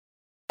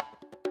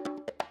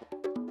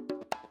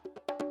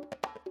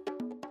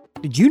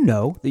Did you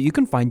know that you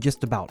can find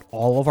just about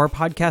all of our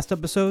podcast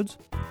episodes?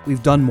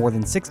 We've done more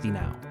than 60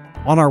 now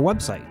on our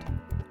website.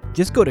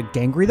 Just go to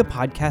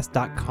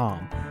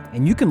gangrythepodcast.com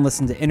and you can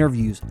listen to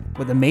interviews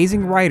with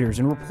amazing writers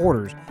and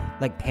reporters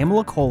like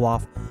Pamela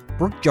Koloff,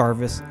 Brooke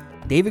Jarvis,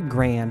 David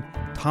Gran,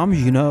 Tom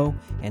Junot,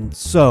 and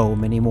so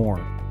many more.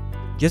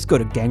 Just go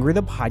to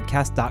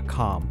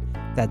gangrythepodcast.com.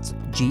 That's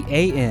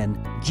GANGREY,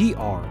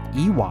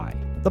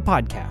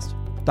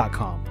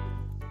 thepodcast.com.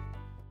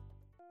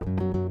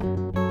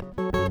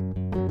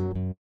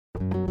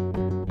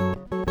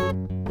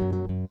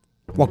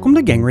 Welcome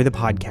to Gangry the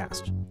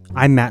Podcast.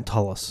 I'm Matt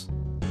Tullis.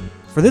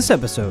 For this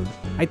episode,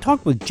 I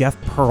talked with Jeff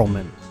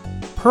Pearlman.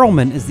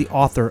 Pearlman is the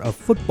author of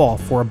Football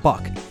for a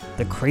Buck,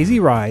 The Crazy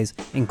Rise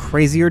and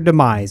Crazier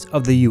Demise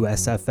of the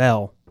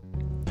USFL.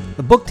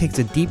 The book takes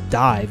a deep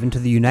dive into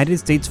the United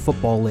States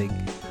Football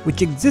League,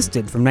 which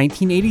existed from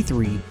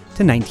 1983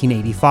 to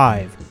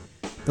 1985.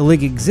 The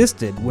league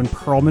existed when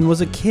Pearlman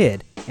was a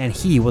kid, and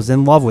he was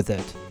in love with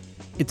it.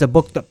 It's a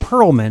book that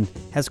Pearlman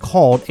has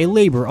called a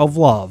labor of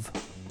love.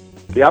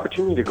 The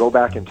opportunity to go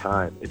back in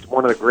time, it's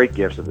one of the great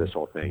gifts of this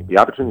whole thing. The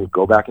opportunity to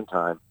go back in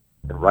time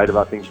and write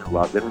about things you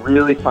loved and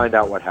really find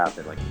out what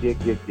happened. Like dig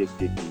deep.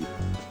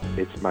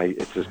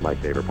 It's just my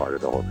favorite part of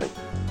the whole thing.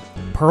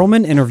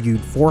 Pearlman interviewed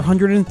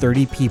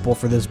 430 people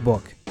for this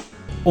book.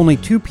 Only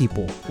 2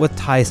 people with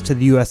ties to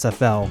the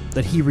USFL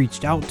that he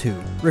reached out to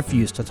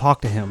refused to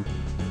talk to him.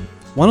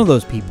 One of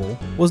those people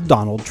was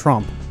Donald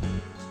Trump.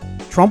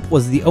 Trump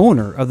was the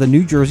owner of the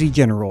New Jersey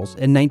Generals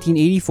in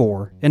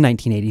 1984 and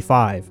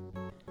 1985.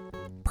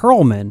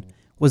 Pearlman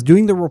was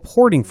doing the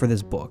reporting for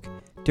this book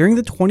during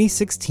the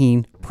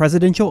 2016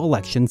 presidential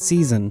election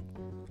season.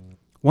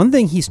 One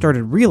thing he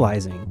started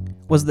realizing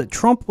was that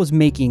Trump was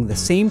making the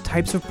same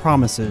types of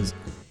promises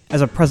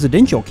as a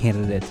presidential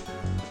candidate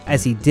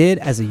as he did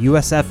as a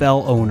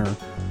USFL owner.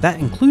 That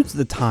includes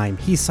the time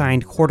he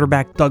signed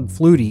quarterback Doug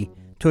Flutie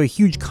to a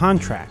huge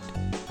contract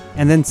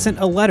and then sent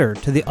a letter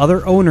to the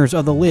other owners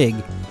of the league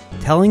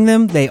telling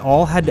them they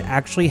all had to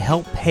actually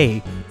help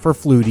pay for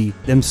Flutie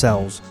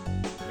themselves.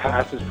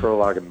 Passes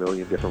prologue a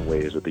million different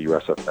ways with the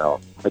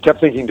USFL. I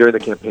kept thinking during the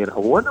campaign, I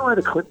wonder why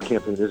the Clinton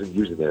campaign isn't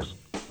using this.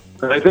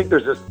 And I think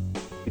it's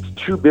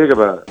too big of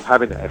a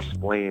having to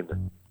explain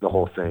the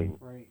whole thing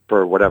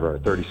for whatever, a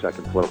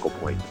 30-second political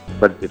point.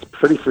 But it's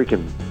pretty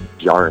freaking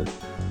jarring.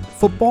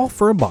 Football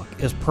for a Buck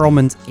is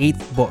Pearlman's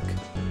 8th book.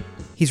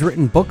 He's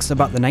written books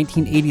about the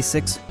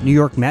 1986 New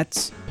York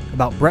Mets,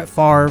 about Brett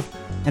Favre,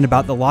 and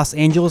about the Los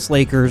Angeles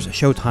Lakers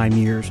Showtime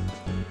years.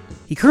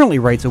 He currently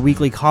writes a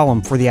weekly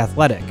column for The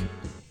Athletic,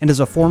 and is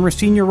a former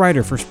senior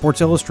writer for Sports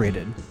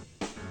Illustrated.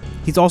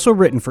 He's also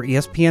written for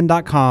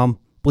ESPN.com,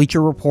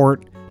 Bleacher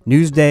Report,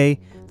 Newsday,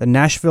 the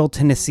Nashville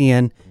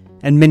Tennessean,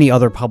 and many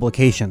other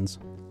publications.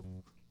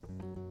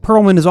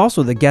 Pearlman is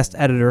also the guest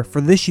editor for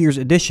this year's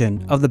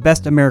edition of the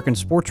Best American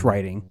Sports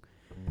Writing.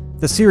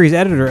 The series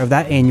editor of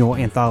that annual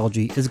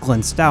anthology is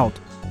Glenn Stout,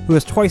 who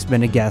has twice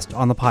been a guest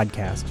on the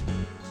podcast.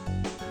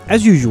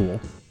 As usual,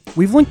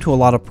 we've linked to a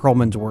lot of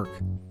Pearlman's work.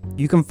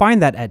 You can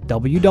find that at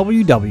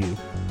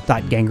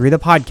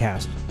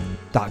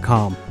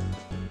www.gangrythepodcast.com.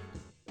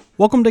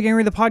 Welcome to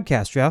Gangry the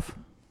Podcast, Jeff.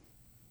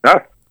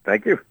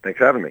 Thank you. Thanks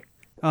for having me.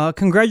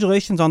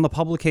 Congratulations on the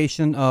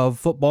publication of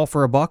Football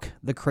for a Buck,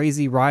 The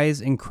Crazy Rise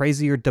and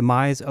Crazier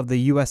Demise of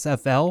the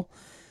USFL.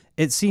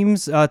 It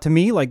seems to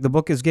me like the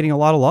book is getting a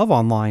lot of love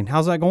online.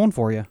 How's that going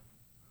for you?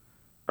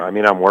 I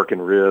mean, I'm working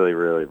really,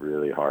 really,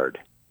 really hard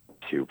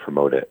to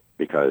promote it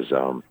because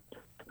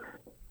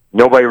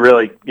nobody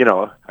really,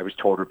 I was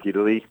told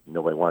repeatedly,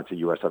 nobody wants a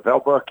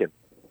USFL book, and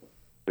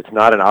it's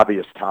not an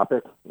obvious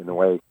topic in the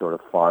way sort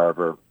of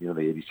Favre or,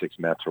 the 86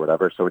 Mets or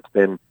whatever. So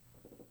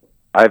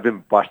I've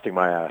been busting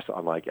my ass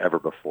unlike ever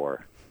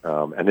before.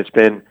 And it's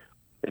been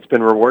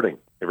rewarding.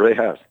 It really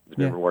has. It's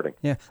been rewarding.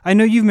 Yeah. I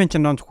know you've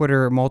mentioned on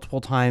Twitter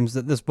multiple times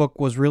that this book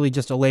was really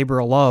just a labor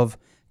of love.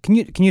 Can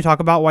you talk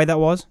about why that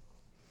was?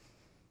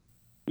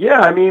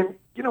 Yeah. I mean,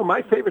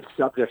 my favorite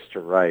subjects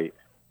to write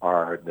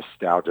are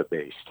nostalgia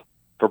based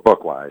for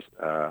book wise.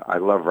 I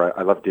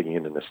love digging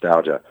into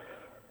nostalgia.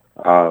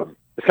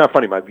 It's kind of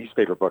funny. My least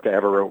favorite book I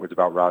ever wrote was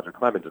about Roger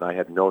Clemens, and I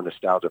had no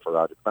nostalgia for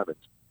Roger Clemens.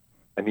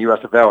 And the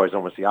USFL is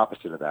almost the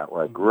opposite of that,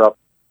 where I grew up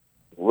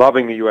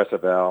loving the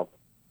USFL.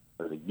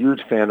 I was a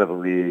huge fan of the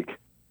league.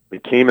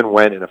 It came and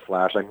went in a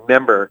flash. I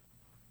remember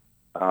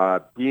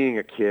being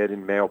a kid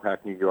in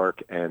Mahopac, New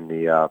York, and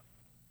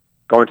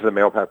going to the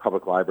Mahopac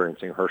Public Library and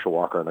seeing Herschel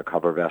Walker on the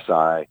cover of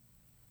SI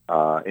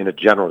in a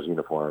general's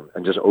uniform,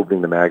 and just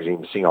opening the magazine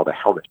and seeing all the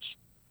helmets.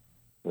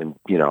 And,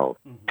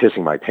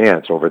 pissing my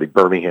pants over the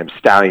Birmingham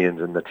Stallions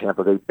and the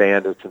Tampa Bay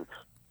Bandits. And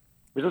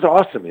it was just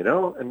awesome,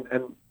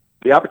 and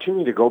the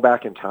opportunity to go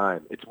back in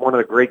time, it's one of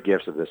the great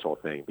gifts of this whole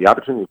thing. The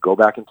opportunity to go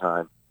back in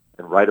time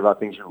and write about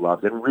things you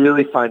loved and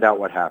really find out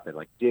what happened.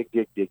 Like dig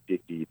deep.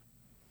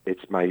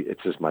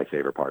 It's just my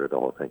favorite part of the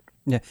whole thing.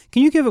 Yeah.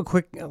 Can you give a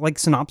quick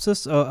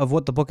synopsis of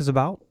what the book is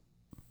about?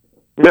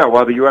 Yeah,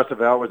 well, the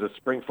USFL was a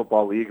spring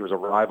football league. It was a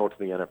rival to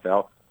the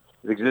NFL.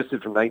 It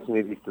existed from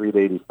 1983 to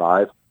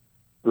 85.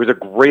 It was a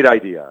great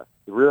idea.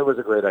 It really was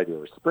a great idea.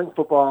 It was spring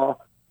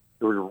football.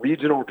 There were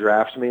regional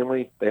drafts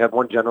mainly. They had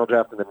one general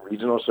draft and then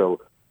regional.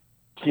 So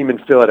team in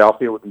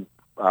Philadelphia would be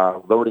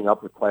loading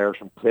up with players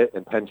from Pitt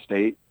and Penn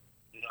State.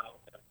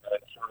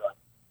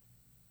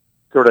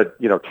 Sort of,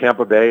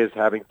 Tampa Bay is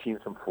having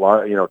teams from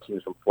Florida,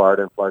 teams from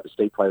Florida and Florida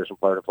State, players from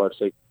Florida and Florida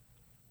State.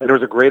 And it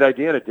was a great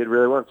idea, and it did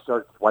really well. It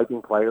started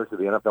swiping players who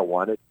the NFL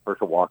wanted: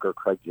 Herschel Walker,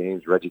 Craig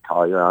James, Reggie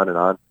Collier, on and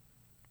on.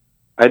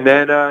 And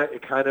then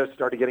it kind of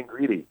started getting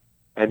greedy.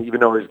 And even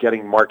though it was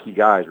getting marquee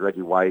guys,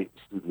 Reggie White,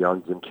 Steve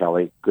Young, Jim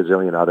Kelly,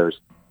 gazillion others,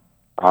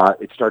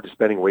 it started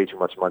spending way too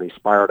much money,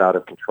 spiraled out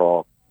of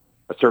control.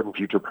 A certain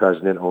future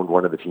president owned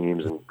one of the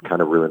teams and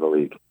kind of ruined the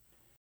league.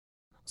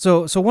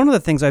 So one of the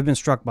things I've been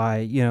struck by,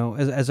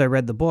 as I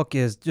read the book,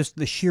 is just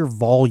the sheer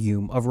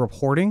volume of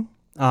reporting.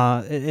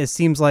 It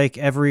seems like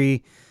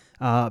every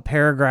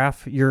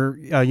paragraph,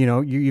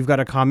 you've got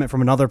a comment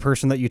from another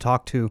person that you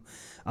talk to.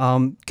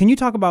 Can you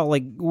talk about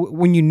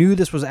when you knew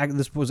this was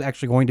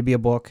actually going to be a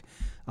book?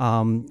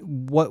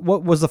 What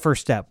was the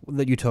first step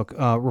that you took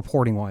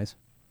reporting wise?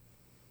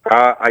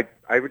 I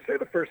would say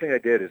the first thing I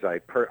did is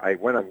I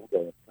went on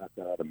Google and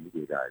found out a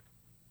media guide.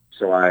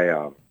 So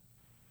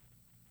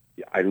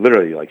I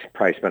literally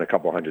probably spent a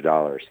couple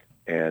 $100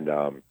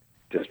 and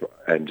just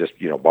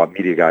bought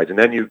media guides, and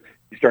then you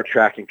start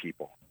tracking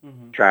people,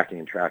 tracking,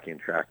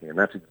 and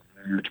that's a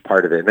huge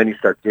part of it. And then you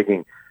start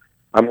digging.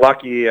 I'm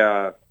lucky.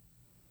 I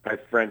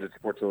have friends at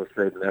Sports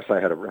Illustrated, and SI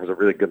has a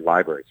really good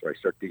library, so I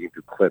start digging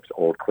through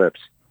old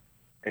clips,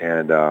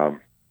 and so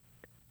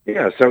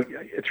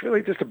it's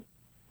really just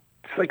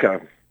like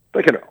an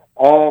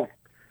all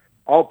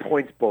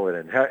points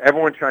bulletin.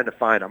 Everyone's trying to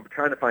find. I'm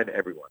trying to find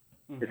everyone.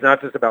 It's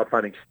not just about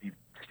finding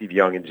Steve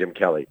Young and Jim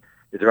Kelly.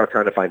 It's about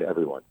trying to find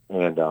everyone.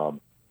 And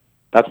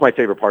that's my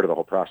favorite part of the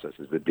whole process,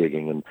 is the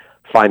digging and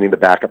finding the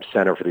backup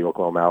center for the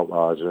Oklahoma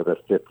Outlaws or the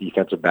fifth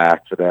defensive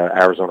back for the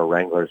Arizona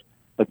Wranglers.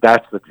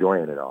 That's the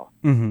joy in it all.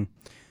 Mm-hmm.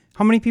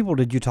 How many people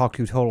did you talk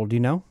to total? Do you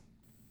know?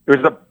 It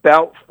was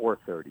about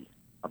 430.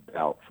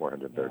 About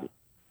 430.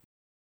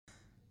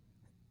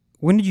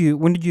 When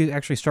did you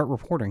actually start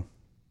reporting?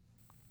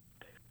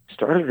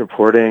 Started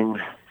reporting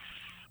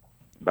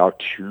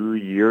about 2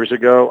 years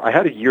ago. I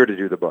had a year to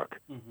do the book.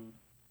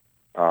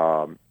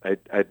 I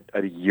had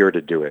a year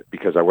to do it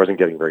because I wasn't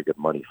getting very good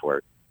money for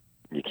it.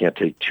 You can't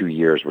take 2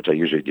 years, which I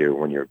usually do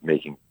when you're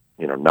making,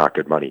 not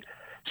good money.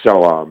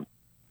 So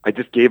I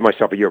just gave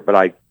myself a year, but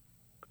I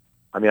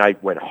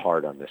went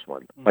hard on this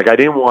one. I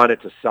didn't want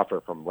it to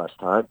suffer from less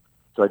time,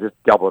 so I just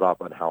doubled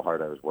up on how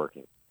hard I was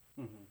working.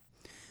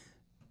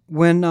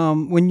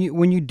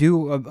 When you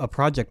do a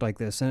project like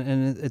this,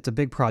 and it's a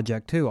big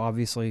project too,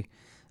 obviously,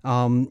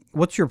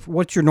 what's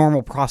your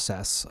normal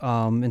process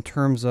in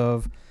terms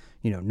of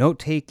note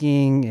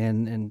taking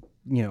and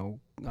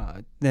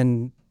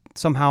then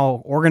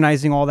somehow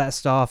organizing all that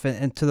stuff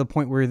and to the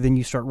point where then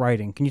you start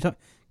writing? Can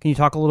you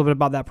talk a little bit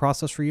about that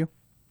process for you?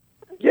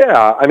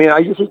 Yeah, I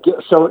usually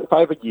so if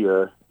I have a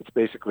year, it's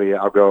basically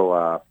I'll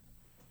go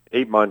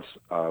 8 months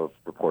of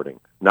reporting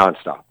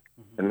nonstop,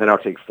 and then I'll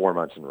take 4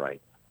 months and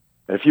write.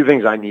 And a few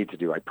things I need to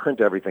do. I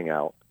print everything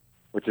out,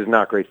 which is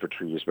not great for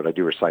trees, but I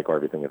do recycle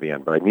everything at the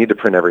end. But I need to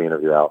print every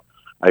interview out.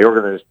 I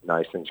organize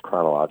things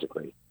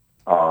chronologically.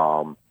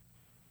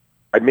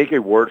 I make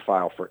a Word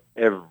file for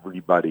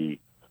everybody.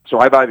 So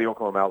I buy the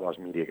Oklahoma Outlaws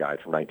media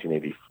guide from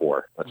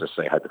 1984, let's just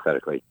say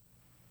hypothetically.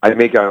 I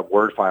make a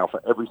Word file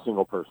for every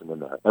single person in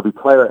there, every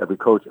player, every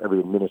coach, every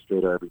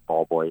administrator, every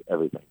ball boy,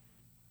 everything.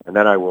 And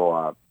then I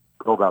will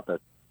go about the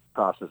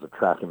process of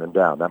tracking them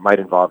down. That might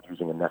involve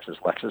using a Nexus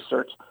Lexis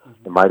search.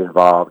 It might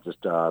involve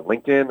just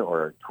LinkedIn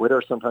or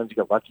Twitter. Sometimes you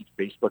get lucky.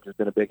 Facebook has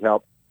been a big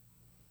help.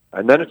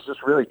 And then it's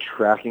just really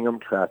tracking them.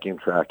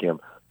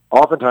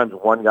 Oftentimes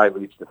one guy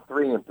leads to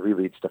 3 and 3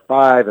 leads to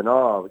 5. And,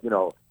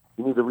 you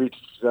need to reach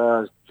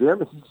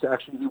Jim.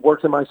 He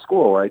works in my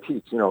school where I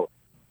teach.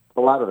 A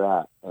lot of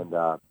that. And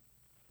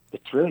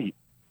it's really,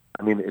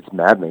 it's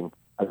maddening.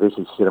 I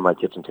basically sit at my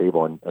kitchen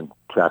table and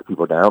track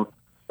people down.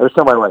 I was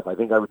telling my wife, I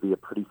think I would be a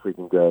pretty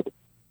freaking good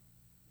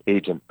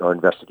agent or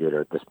investigator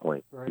at this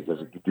point, because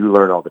you do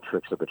learn all the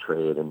tricks of the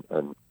trade, and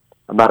I'm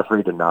not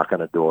afraid to knock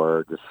on a door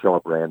or just show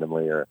up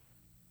randomly, or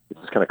it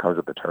just kind of comes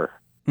with the turf.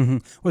 Mm-hmm.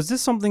 Was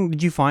this something,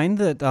 did you find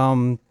that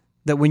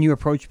that when you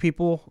approached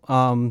people,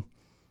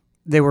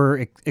 they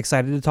were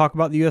excited to talk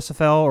about the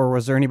USFL, or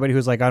was there anybody who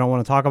was like, I don't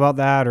want to talk about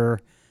that, or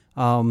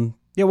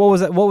what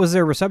was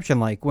their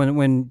reception like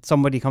when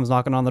somebody comes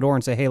knocking on the door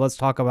and say, hey, let's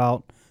talk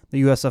about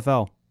the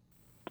USFL?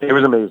 It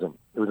was amazing.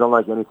 It was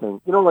unlike anything.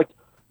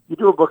 You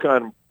do a book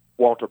on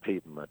Walter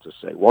Payton, let's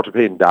just say. Walter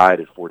Payton died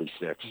at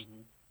 46.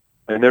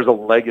 And there's a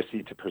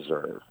legacy to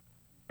preserve.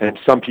 And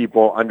some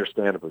people,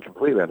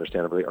 completely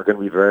understandably, are going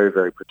to be very,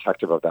 very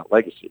protective of that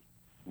legacy.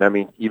 And I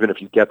mean, even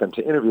if you get them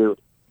to interview,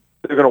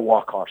 they're going to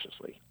walk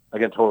cautiously.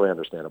 Again, totally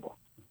understandable.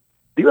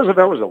 The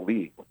USFL was a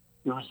league.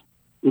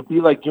 It'd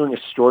be like doing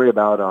a story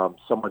about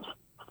someone's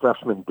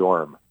freshman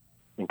dorm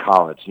in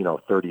college,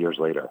 30 years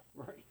later.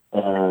 Right.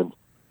 And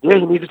yeah,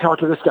 you need to talk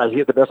to this guy. He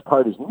had the best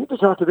parties. You need to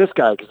talk to this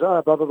guy because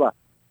blah, blah, blah.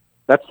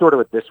 That's sort of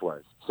what this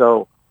was.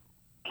 So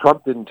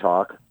Trump didn't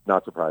talk,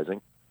 not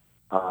surprising.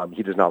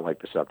 He does not like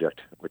the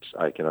subject, which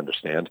I can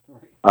understand.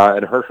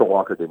 And Herschel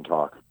Walker didn't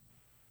talk.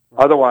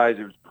 Otherwise,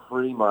 it was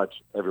pretty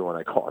much everyone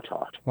I called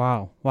talked.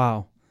 Wow.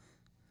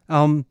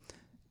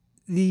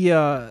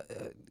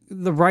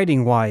 The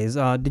writing wise,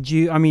 did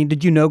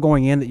you know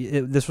going in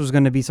that this was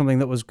going to be something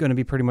that was going to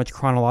be pretty much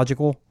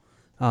chronological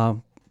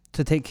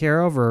to take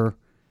care of, or?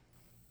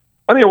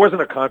 I mean, it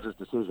wasn't a conscious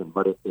decision,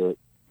 but it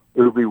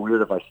would be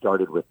weird if I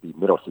started with the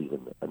middle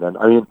season, and then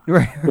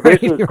the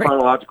basic is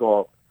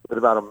chronological with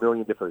about a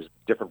million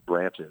different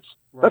branches.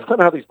 Right. That's kind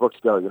of how these books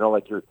go.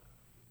 Like you're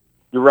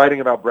writing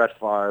about Brett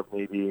Favre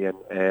maybe, and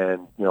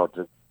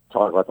to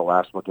talk about the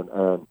last book,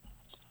 and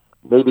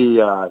maybe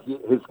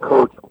his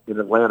coach in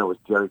Atlanta was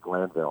Jerry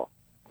Glanville.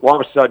 Well,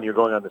 all of a sudden, you're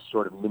going on this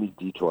sort of mini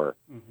detour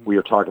where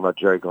you're talking about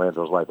Jerry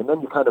Glanville's life, and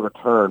then you kind of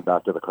return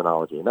back to the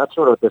chronology, and that's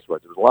sort of what this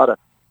was. There was a lot of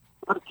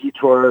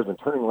detours and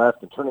turning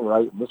left and turning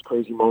right in this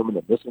crazy moment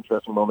and this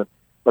interesting moment,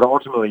 but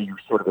ultimately you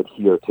sort of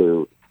adhere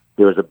to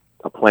there was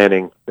a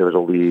planning, there was a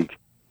league,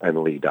 and the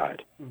league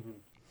died. Mm-hmm.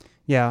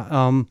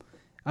 Yeah,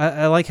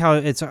 I like how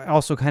it's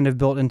also kind of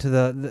built into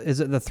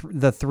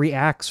the 3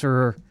 acts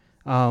or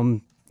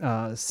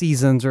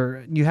seasons,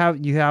 or you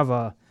have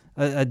a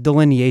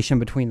delineation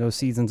between those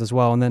seasons as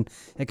well, and then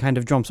it kind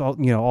of jumps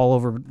all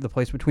over the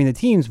place between the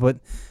teams, but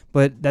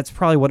that's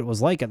probably what it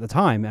was like at the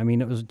time. I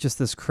mean, it was just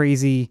this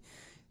crazy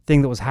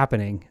thing that was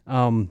happening.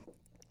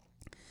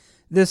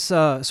 This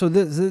is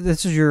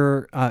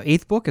your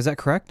 8th book, is that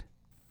correct?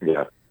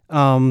 Yeah.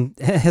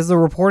 Has the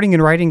reporting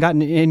and writing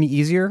gotten any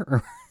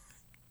easier?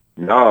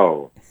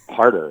 No,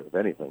 harder, if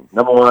anything.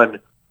 Number one,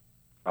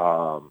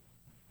 I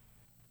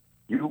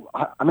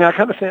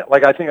kind of say,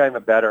 I think I'm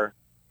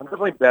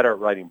definitely better at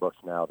writing books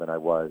now than I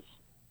was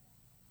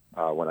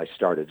when I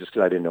started, just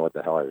because I didn't know what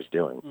the hell I was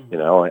doing,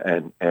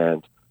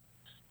 and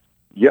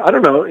yeah, I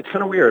don't know. It's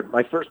kind of weird.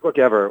 My first book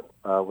ever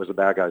was The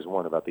Bad Guys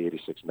Won, about the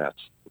 '86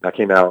 Mets. That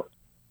came out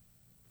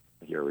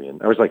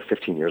that was like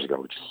 15 years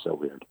ago, which is so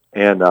weird.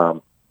 And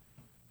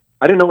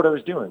I didn't know what I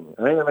was doing.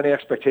 I didn't have any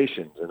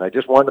expectations, and I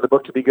just wanted the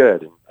book to be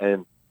good.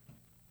 And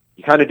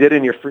you kind of did it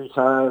in your free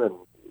time, and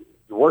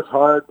you worked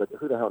hard, but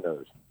who the hell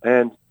knows?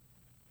 And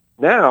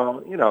now,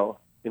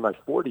 in my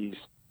 40s,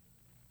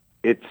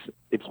 it's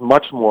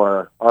much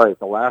more, all right,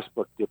 the last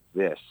book did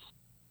this.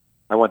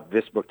 I want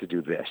this book to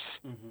do this.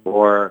 Mm-hmm.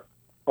 Or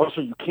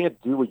also, you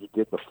can't do what you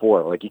did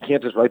before. Like, you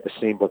can't just write the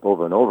same book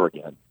over and over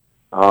again.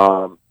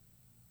 So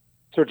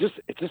it's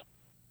just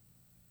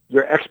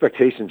your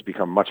expectations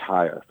become much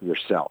higher for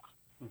yourself.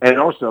 Mm-hmm. And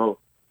also,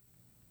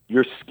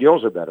 your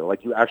skills are better.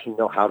 Like, you actually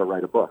know how to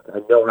write a book.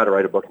 I know how to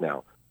write a book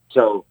now.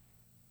 So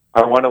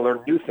I want to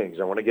learn new things.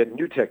 I want to get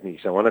new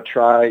techniques. I want to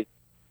try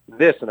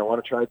this, and I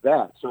want to try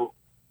that. So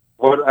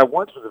what I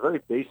once was a very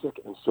basic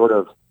and sort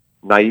of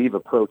naive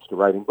approach to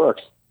writing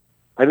books.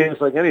 I mean,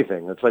 it's like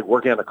anything. It's like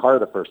working on a car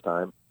the first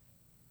time.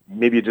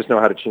 Maybe you just know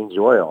how to change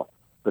the oil.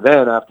 But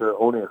then after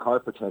owning a car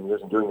for 10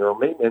 years and doing your own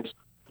maintenance,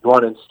 you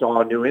want to install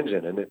a new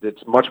engine. And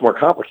it's much more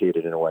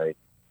complicated in a way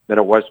than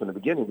it was from the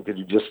beginning, because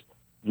you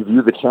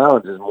view the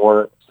challenge as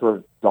more sort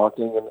of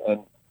daunting,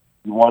 and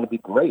you want to be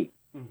great.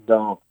 Mm-hmm.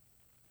 So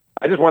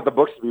I just want the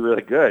books to be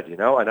really good,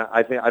 and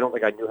I don't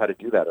think I knew how to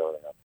do that early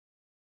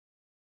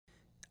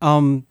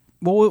on.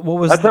 What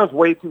was that? Sounds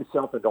way too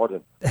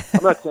self-indulgent.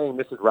 I'm not saying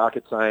this is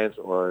rocket science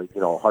or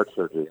heart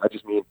surgery. I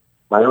just mean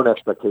my own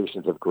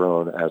expectations have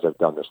grown as I've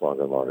done this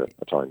longer and longer.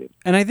 That's all I mean.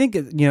 And I think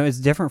it's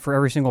different for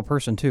every single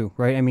person too,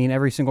 right? I mean,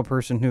 every single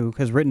person who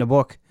has written a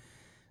book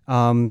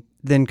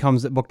then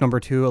comes at book number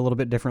 2 a little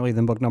bit differently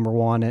than book number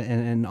 1,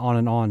 and on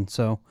and on.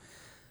 So,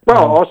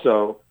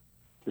 also,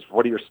 just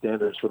what are your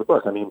standards for the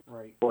book? I mean,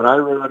 right. When I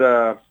wrote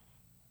the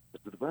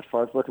Brett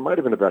Favre book, it might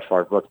have been the Brett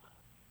Favre book,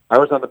 I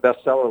was on the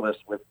bestseller list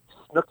with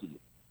Snooki.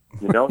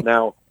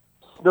 Now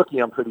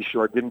Snooki, I'm pretty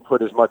sure, didn't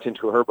put as much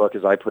into her book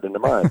as I put into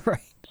mine.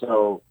 Right.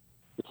 So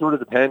it sort of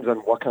depends on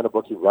what kind of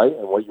book you write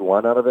and what you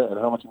want out of it and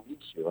how much it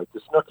means to you. Like the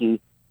Snooki,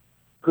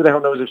 who the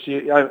hell knows if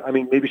she? I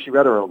mean, maybe she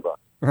read her own book.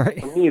 Right.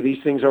 For me,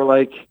 these things are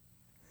like,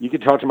 you can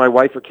talk to my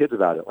wife or kids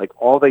about it. Like,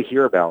 all they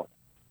hear about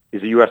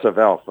is the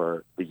USFL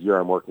for the year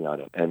I'm working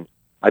on it, and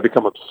I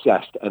become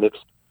obsessed. And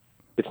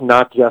it's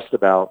not just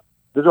about.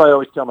 This is what I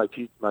always tell my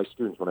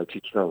students when I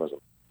teach journalism.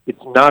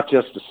 It's not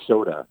just a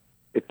soda.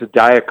 It's a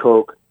Diet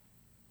Coke,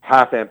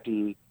 half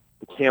empty.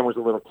 The can was a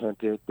little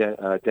dented.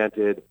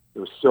 It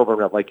was silver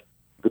red. Like,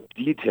 the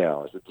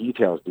details.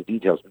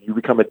 You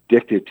become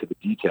addicted to the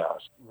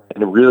details, right.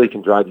 And it really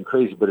can drive you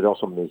crazy. But it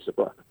also makes a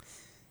book.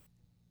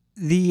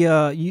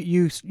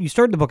 You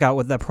started the book out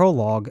with that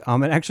prologue.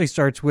 It actually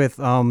starts with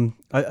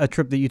a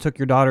trip that you took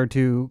your daughter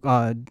to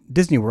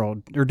Disney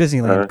World or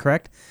Disneyland,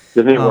 correct?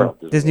 Disney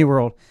World. Disney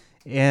World,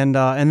 and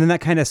then that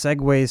kind of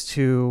segues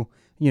to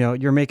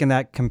you're making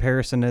that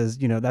comparison as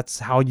that's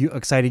how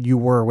excited you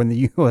were when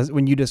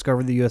you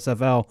discovered the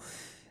USFL.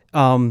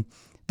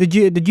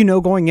 Did you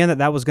know going in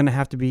that was going to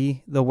have to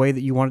be the way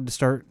that you wanted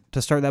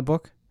to start that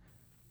book?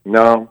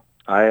 No,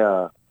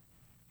 I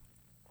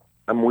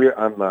I'm weird.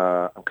 I'm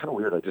kind of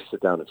weird. I just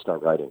sit down and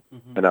start writing,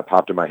 and that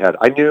popped in my head.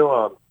 I knew.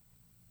 I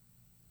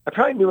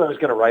probably knew I was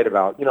going to write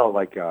about.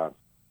 Like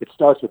it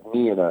starts with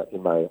me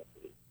in my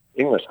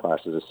English class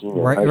as a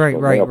senior in high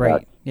school.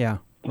 Right. Yeah.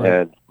 Right.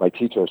 And my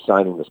teacher was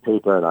signing this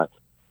paper, and I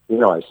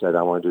said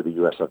I want to do the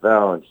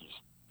USFL, and he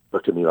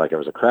looked at me like I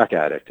was a crack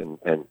addict, and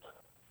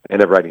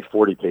ended up writing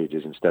 40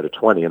 pages instead of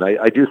 20. And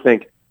I do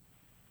think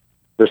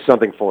there's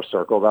something full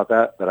circle about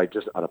that I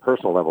just, on a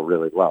personal level,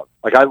 really love.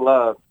 Like,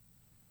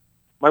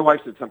 my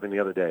wife said something the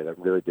other day that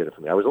really did it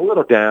for me. I was a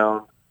little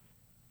down.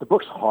 The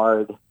book's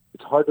hard.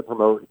 It's hard to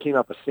promote. It came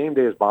out the same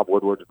day as Bob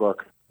Woodward's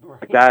book.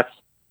 Like, that's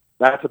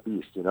a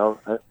beast,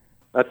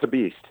 That's a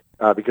beast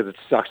because it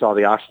sucks all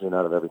the oxygen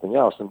out of everything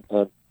else. And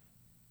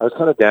I was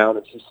kind of down,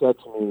 and she said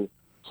to me,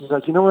 she's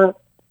like, you know what?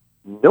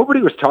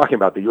 Nobody was talking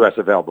about the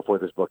USFL before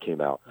this book came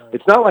out. Right.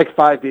 It's not like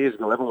 5 days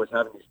ago everyone was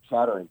having these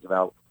chatterings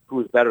about who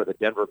was better, the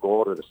Denver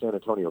Gold or the San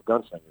Antonio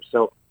Gunslingers.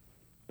 So,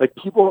 like,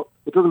 people,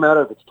 it doesn't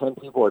matter if it's 10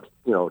 people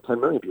or 10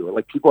 million people.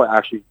 Like, people are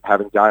actually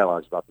having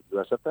dialogues about the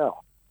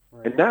USFL.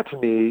 Right. And that, to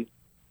me,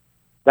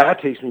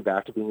 that takes me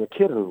back to being a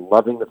kid and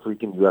loving the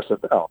freaking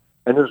USFL.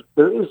 And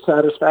there is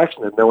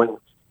satisfaction in knowing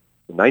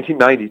in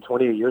 1990,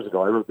 28 years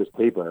ago, I wrote this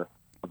paper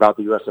about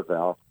the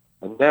USFL.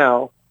 And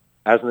now,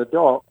 as an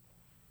adult,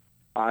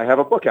 I have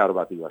a book out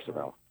about the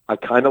USFL. I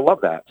kind of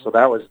love that. So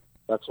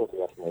that's what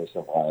the explanation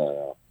of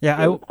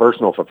why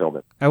personal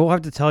fulfillment. I will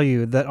have to tell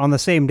you that on the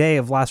same day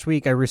of last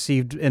week, I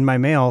received in my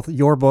mail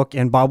your book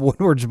and Bob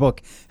Woodward's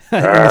book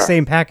in the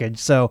same package.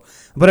 So,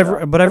 but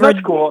I've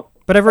read cool.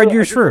 But I've read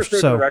yours first.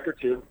 So, the record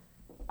too.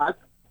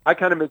 I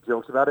kind of make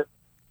jokes about it.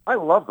 I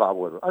love Bob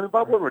Woodward. I mean,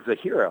 Bob Woodward's a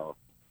hero.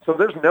 So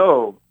there's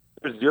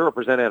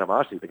 0%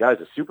 animosity. The guy's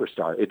a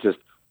superstar. It's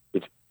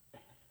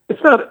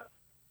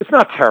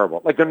not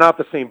terrible. Like, they're not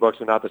the same books.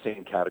 They're not the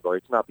same category.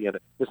 It's not the end.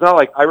 It's not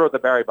like I wrote the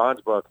Barry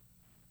Bonds book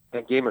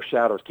and Game of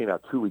Shadows came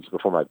out 2 weeks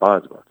before my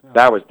Bonds book. Yeah.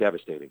 That was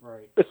devastating.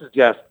 Right. This is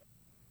just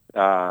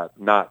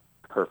not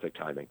perfect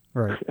timing.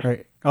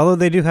 Right. Although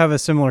they do have a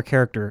similar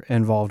character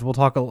involved. We'll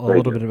talk a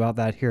little bit about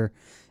that here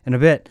in a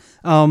bit.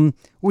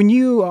 When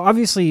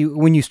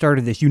you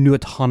started this, you knew a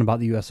ton about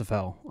the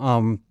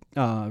USFL,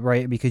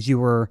 right? Because you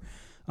were,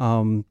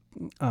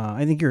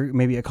 I think you're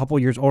maybe a couple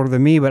years older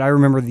than me, but I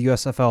remember the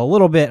USFL a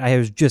little bit. I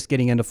was just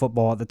getting into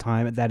football at the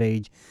time, at that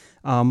age.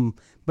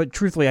 But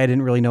truthfully, I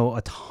didn't really know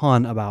a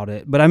ton about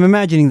it. But I'm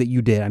imagining that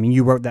you did. I mean,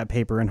 you wrote that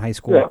paper in high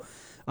school.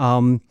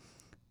 Yeah.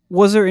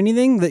 Was there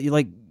anything that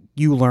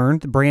you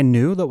learned brand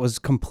new that was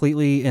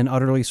completely and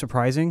utterly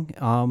surprising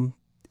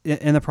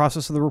in the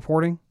process of the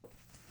reporting?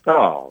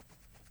 Oh,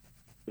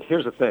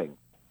 here's the thing.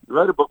 You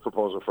write a book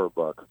proposal for a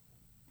book,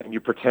 and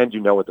you pretend you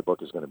know what the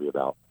book is going to be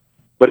about.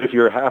 But if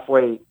you're a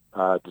halfway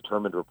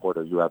determined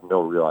reporter, you have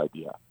no real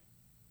idea.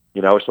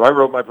 So I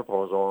wrote my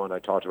proposal, and I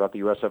talked about the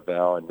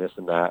USFL and this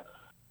and that.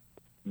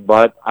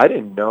 But I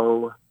didn't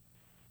know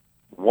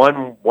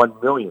one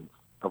millionth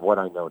of what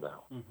I know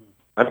now. Mm-hmm.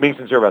 I'm being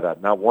sincere about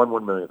that. Not one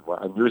millionth.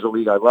 I knew it was a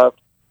league I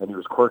loved. I knew it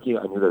was quirky.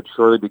 I knew there'd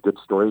surely be good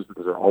stories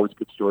because there are always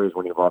good stories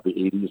when you involve the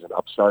 80s and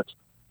upstarts.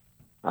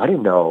 I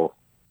didn't know.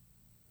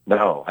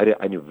 No,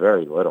 I knew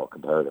very little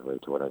comparatively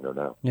to what I know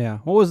now. Yeah.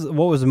 What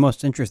was the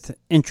most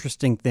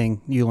interesting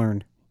thing you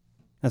learned?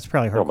 That's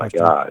probably a hard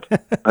question. Oh, my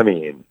God. I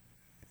mean,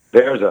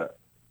 there's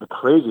the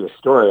craziest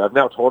story. I've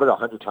now told it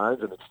 100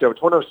 times, and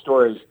it's one of those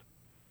stories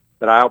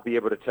that I'll be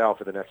able to tell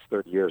for the next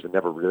 30 years and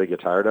never really get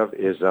tired of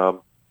is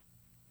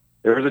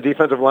there was a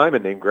defensive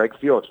lineman named Greg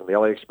Fields from the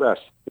LA Express.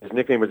 His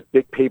nickname was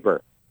Big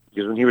Paper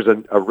because when he was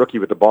a rookie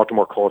with the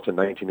Baltimore Colts in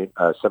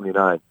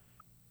 1979,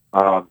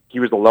 he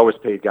was the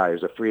lowest paid guy. He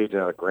was a free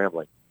agent out of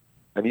Grambling.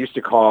 And he used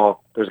to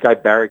call, there's a guy,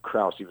 Barry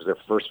Krause, he was their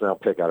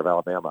first-round pick out of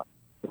Alabama.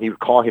 And he would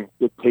call him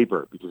Big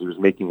Paper because he was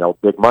making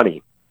big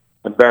money.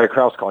 And Barry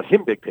Krause called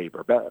him Big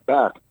Paper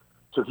back.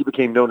 So he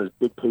became known as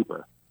Big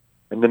Paper.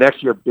 And the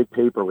next year, Big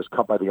Paper was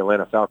cut by the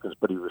Atlanta Falcons,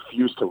 but he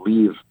refused to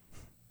leave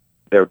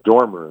their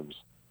dorm rooms.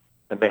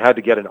 And they had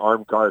to get an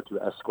armed guard to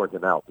escort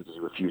him out because he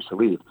refused to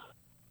leave.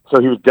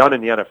 So he was done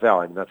in the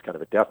NFL. I mean, that's kind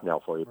of a death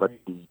knell for you. But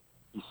he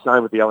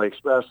signed with the LA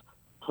Express,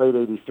 played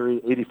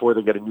 83. 84,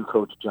 they get a new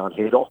coach, John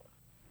Hadel.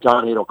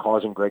 John Hadel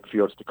causing Greg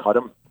Fields to cut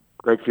him.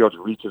 Greg Fields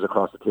reaches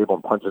across the table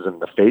and punches him in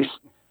the face.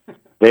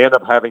 They end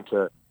up having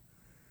to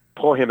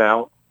pull him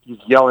out. He's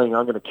yelling,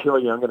 I'm going to kill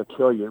you, I'm going to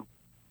kill you.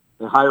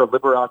 They hire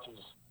Liberace's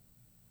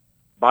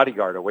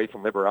bodyguard away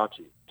from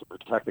Liberace to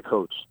protect the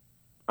coach.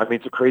 I mean,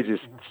 it's the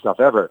craziest stuff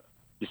ever.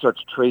 He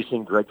starts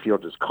tracing Greg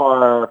Fields'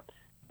 car,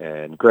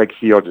 and Greg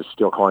Fields is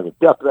still calling it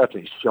death threats,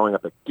 and he's showing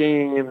up at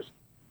games.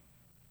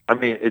 I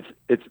mean,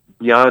 it's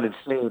beyond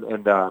insane.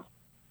 And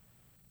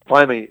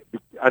finally,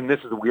 and this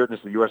is the weirdness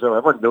of the USFL,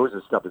 everyone knows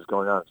this stuff is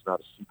going on. It's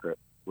not a secret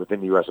within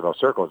the USFL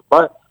circles.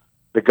 But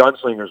the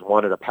Gunslingers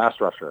wanted a pass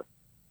rusher.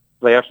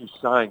 They actually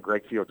signed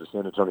Greg Fields to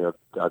San Antonio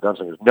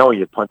Gunslingers, knowing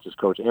he had punched his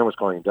coach and was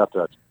calling him death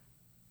threats.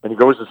 And he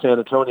goes to San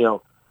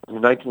Antonio. And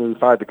in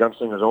 1985, the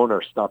Gunslingers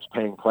owner stops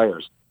paying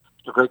players.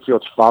 So Greg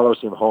Fields follows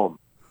him home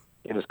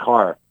in his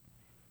car.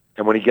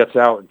 And when he gets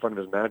out in front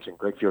of his mansion,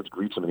 Greg Fields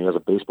greets him, and he has a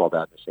baseball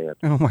bat in his hand.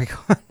 Oh, my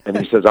God. And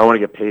he says, I want to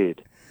get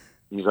paid.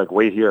 And he's like,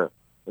 wait here.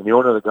 And the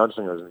owner of the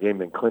Gunslingers in the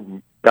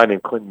game, guy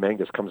named Clinton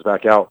Mangus, comes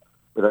back out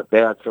with a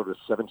bag filled with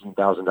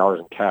 $17,000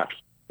 in cash.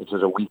 It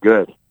says, are we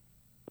good?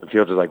 And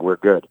Fields is like, we're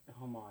good.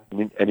 Oh,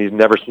 my. And he's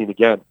never seen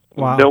again.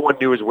 Wow. No one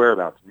knew his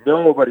whereabouts.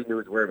 Nobody knew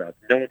his whereabouts.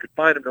 No one could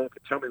find him. No one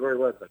could tell me where he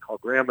was. I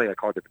called Grambling. I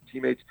called different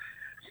teammates.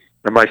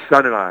 And my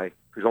son and I,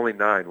 who's only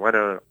 9, went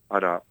on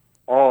a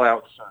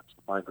all-out search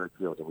to find Greg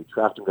Fields. And we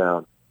tracked him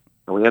down.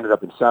 And we ended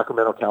up in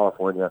Sacramento,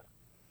 California,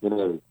 in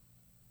a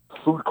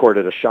food court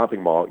at a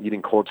shopping mall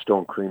eating Cold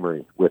Stone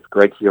Creamery with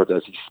Greg Fields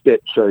as he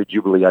spit Cherry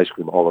Jubilee ice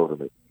cream all over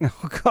me.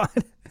 Oh, God.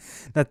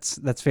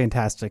 That's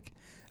fantastic.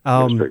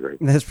 That's pretty great.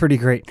 That's pretty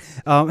great.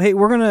 Hey,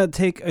 we're going to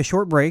take a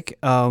short break.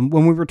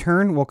 When we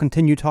return, we'll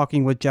continue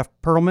talking with Jeff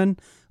Pearlman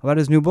about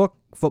his new book,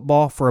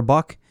 Football for a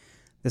Buck.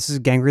 This is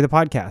Gangrey the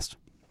Podcast.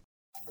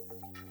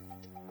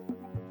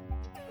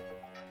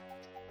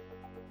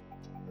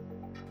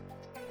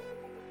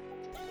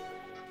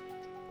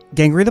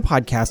 Gangrey the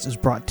Podcast is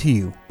brought to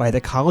you by the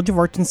College of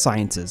Arts and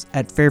Sciences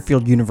at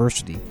Fairfield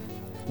University,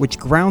 which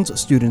grounds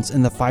students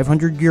in the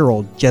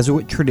 500-year-old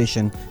Jesuit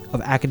tradition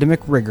of academic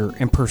rigor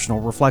and personal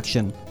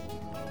reflection,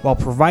 while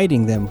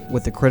providing them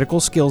with the critical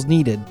skills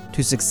needed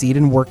to succeed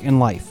in work and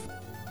life.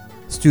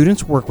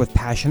 Students work with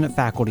passionate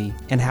faculty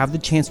and have the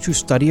chance to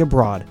study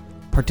abroad,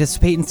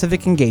 participate in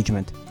civic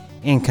engagement,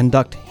 and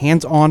conduct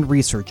hands-on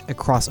research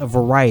across a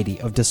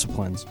variety of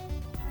disciplines.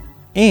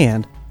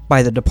 And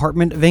by the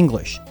Department of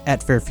English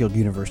at Fairfield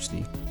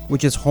University,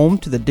 which is home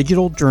to the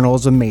digital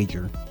journalism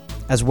major,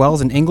 as well as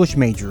an English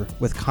major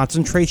with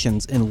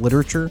concentrations in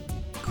literature,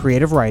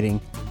 creative writing,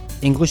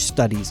 English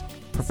studies,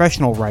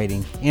 professional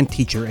writing, and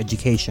teacher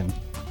education.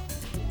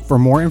 For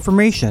more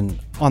information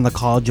on the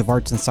College of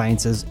Arts and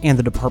Sciences and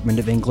the Department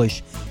of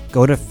English,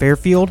 go to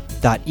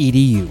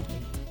fairfield.edu.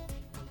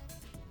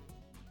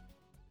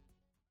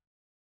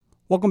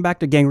 Welcome back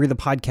to Gangrey the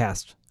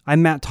Podcast.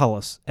 I'm Matt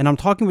Tullis, and I'm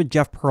talking with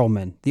Jeff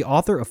Pearlman, the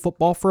author of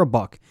Football for a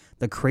Buck,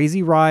 The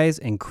Crazy Rise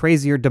and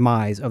Crazier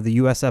Demise of the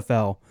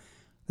USFL.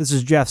 This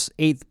is Jeff's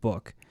 8th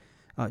book.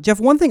 Jeff,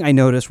 one thing I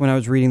noticed when I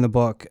was reading the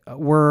book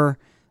were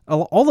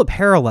all the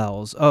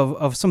parallels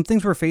of some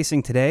things we're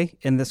facing today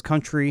in this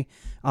country.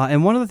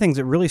 And one of the things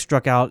that really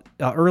struck out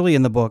early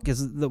in the book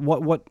is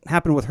what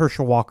happened with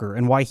Herschel Walker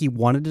and why he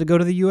wanted to go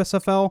to the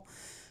USFL.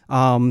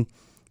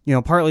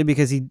 Partly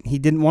because he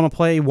didn't want to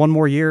play one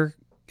more year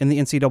in the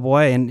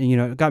NCAA, and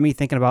it got me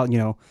thinking about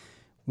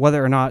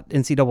whether or not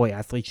NCAA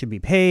athletes should be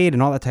paid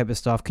and all that type of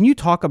stuff. Can you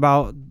talk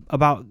about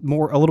a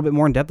little bit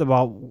more in depth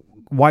about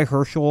why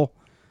Herschel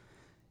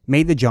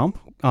made the jump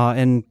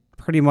and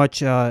pretty much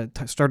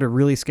started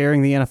really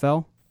scaring the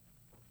NFL?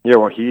 Yeah,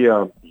 well, he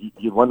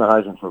won the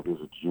Heisman Trophy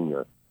as a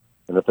junior,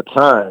 and at the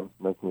time,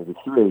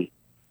 1983,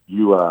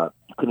 you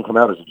couldn't come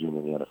out as a junior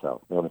in the NFL.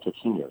 They only took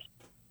seniors.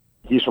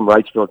 He's from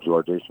Wrightsville,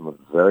 Georgia. He's from a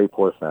very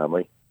poor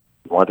family.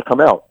 He wanted to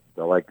come out.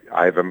 So,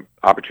 I have an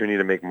opportunity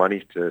to make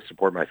money to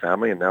support my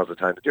family, and now's the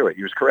time to do it.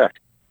 He was correct.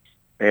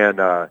 And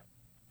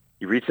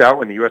he reached out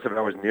when the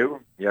USFL was new.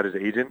 He had his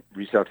agent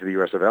reach out to the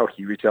USFL.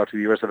 He reached out to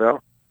the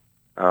USFL.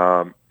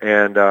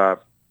 And the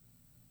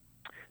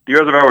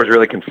USFL was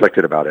really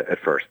conflicted about it at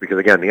first because,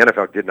 again, the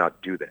NFL did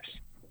not do this.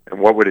 And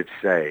what would it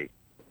say,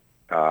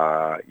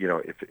 if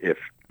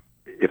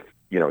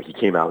he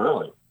came out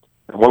early?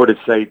 And what would it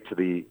say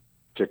to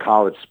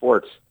college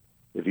sports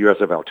if the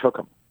USFL took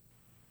him?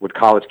 Would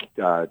college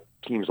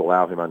teams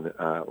allow the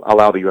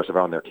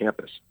USFL on their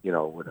campus? Did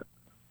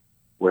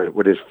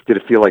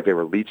it feel like they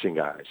were leeching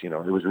guys? It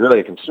was really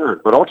a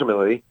concern. But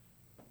ultimately,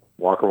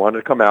 Walker wanted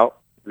to come out.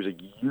 He was a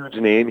huge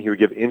name. He would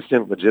give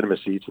instant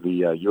legitimacy to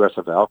the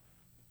USFL.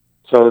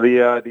 So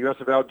the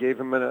USFL gave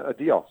him a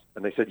deal,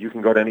 and they said, you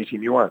can go to any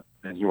team you want.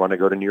 And he wanted to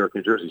go to New York,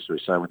 New Jersey, so he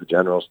signed with the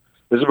Generals.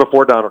 This is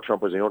before Donald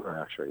Trump was the owner,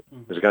 actually.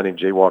 Mm-hmm. There's a guy named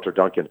J. Walter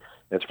Duncan.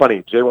 And it's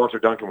funny, J. Walter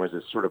Duncan was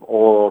this sort of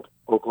old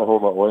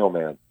Oklahoma oil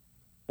man.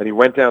 And he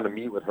went down to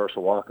meet with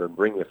Herschel Walker and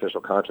bring the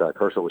official contract.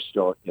 Herschel was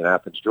still in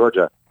Athens,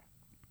 Georgia,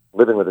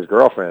 living with his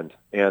girlfriend.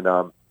 And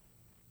at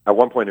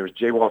one point, it was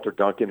J. Walter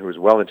Duncan, who was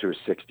well into his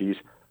 60s,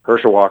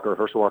 Herschel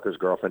Walker's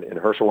girlfriend, and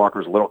Herschel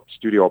Walker's little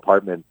studio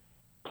apartment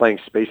playing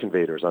Space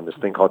Invaders on this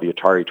thing called the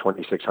Atari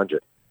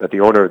 2600 that the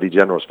owner of the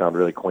Generals found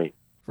really quaint.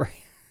 Right.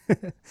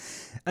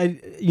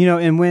 And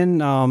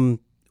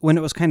when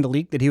it was kind of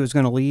leaked that he was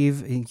going to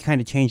leave, he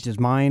kind of changed his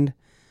mind.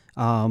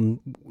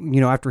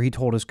 After he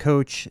told his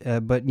coach,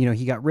 but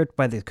he got ripped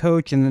by the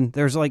coach, and then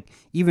there's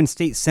even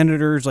state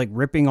senators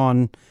ripping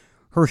on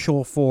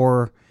Herschel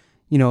for,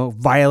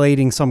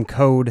 violating some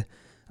code.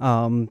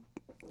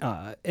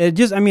 It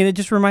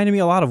just reminded me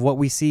a lot of what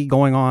we see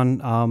going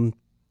on,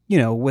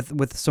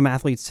 with some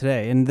athletes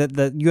today, and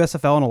the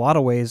USFL in a lot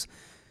of ways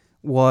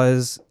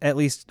was at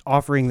least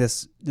offering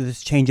this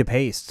change of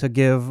pace to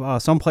give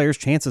some players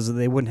chances that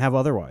they wouldn't have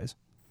otherwise.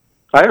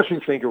 I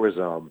actually think it was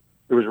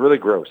really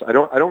gross. I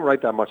don't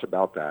write that much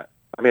about that.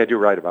 I mean, I do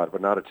write about it,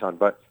 but not a ton.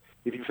 But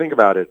if you think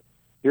about it,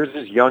 here's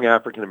this young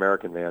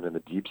African-American man in the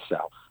Deep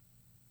South,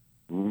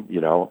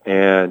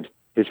 and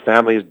His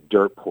family is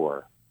dirt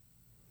poor.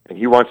 And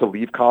he wants to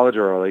leave college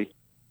early,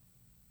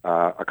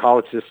 a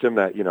college system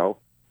that,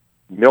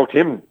 milked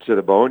him to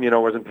the bone,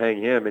 wasn't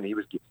paying him.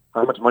 And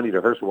how much money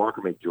did Herschel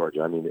Walker make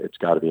Georgia? I mean, it's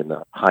got to be in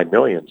the high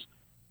millions.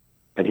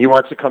 And he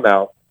wants to come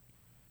out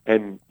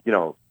and,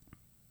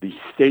 the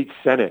state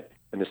Senate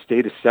and the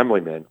state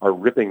assemblymen are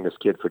ripping this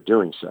kid for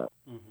doing so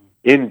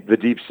in the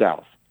Deep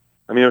South.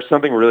 I mean, there's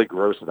something really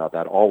gross about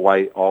that. All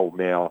white, all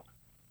male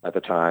at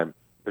the time.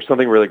 There's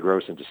something really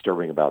gross and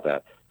disturbing about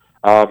that.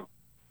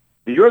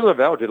 The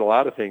USFL did a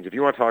lot of things. If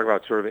you want to talk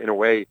about sort of, in a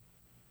way,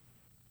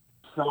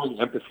 showing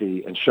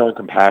empathy and showing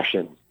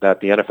compassion that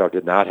the NFL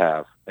did not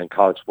have and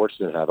college sports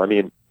didn't have. I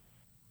mean,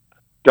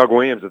 Doug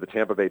Williams of the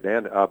Tampa Bay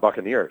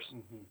Buccaneers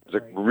was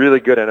a really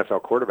good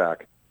NFL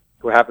quarterback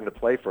who happened to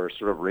play for a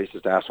sort of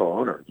racist asshole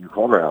owner, Hugh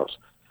Culverhouse.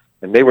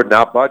 And they would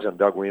not budge on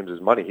Doug Williams'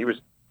 money. He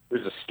was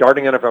a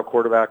starting NFL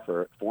quarterback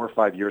for 4 or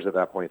 5 years at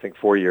that point, I think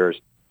 4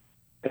 years.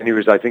 And he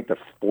was, I think, the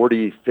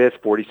 45th,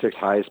 46th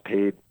highest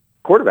paid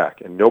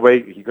quarterback. And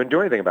he couldn't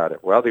do anything about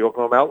it. Well, the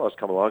Oklahoma Outlaws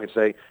come along and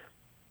say,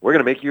 we're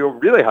going to make you a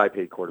really high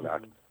paid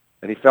quarterback.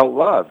 And he felt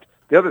loved.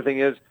 The other thing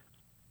is,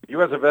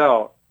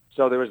 USFL,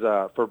 so there was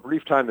for a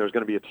brief time, there was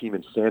going to be a team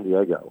in San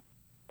Diego.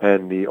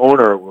 And the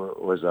owner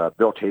was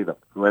Bill Tatum,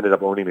 who ended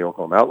up owning the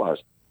Oklahoma Outlaws.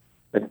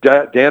 And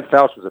Dan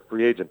Fouts was a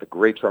free agent, the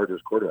great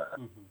Chargers quarterback.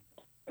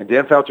 And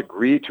Dan Fouts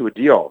agreed to a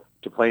deal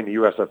to play in the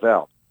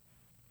USFL.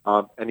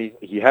 And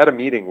he had a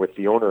meeting with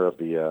the owner of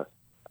the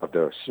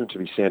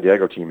soon-to-be San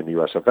Diego team in the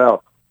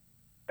USFL,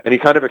 and he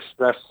kind of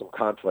expressed some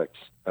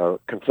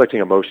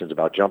conflicting emotions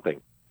about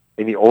jumping.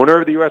 And the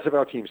owner of the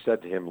USFL team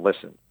said to him,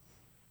 listen,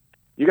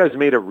 you guys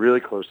made it really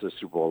close to the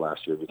Super Bowl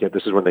last year.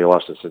 This is when they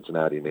lost to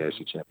Cincinnati in the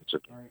AFC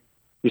Championship game. Right.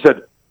 He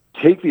said,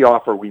 take the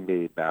offer we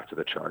made back to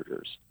the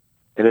Chargers.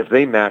 And if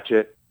they match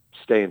it,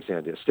 stay in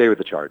San Diego. Stay with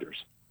the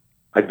Chargers.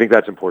 I think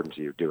that's important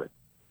to you. Do it.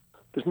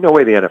 There's no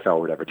way the NFL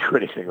would ever do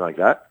anything like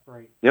that.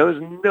 Right.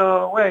 There's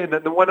no way. And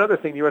then the one other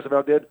thing the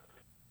USFL did,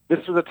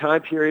 this was a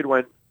time period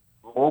when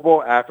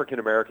mobile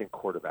African-American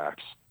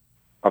quarterbacks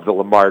of the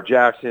Lamar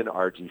Jackson,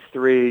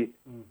 RG3,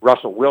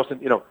 Russell Wilson,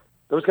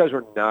 those guys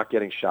were not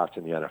getting shots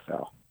in the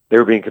NFL. They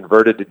were being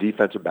converted to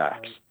defensive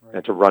backs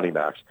and to running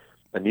backs.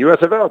 And the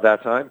USFL at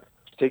that time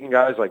was taking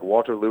guys like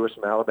Walter Lewis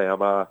from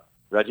Alabama,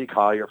 Reggie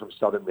Collier from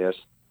Southern Miss,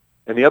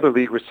 and the other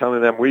league was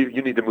telling them,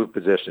 you need to move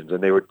positions.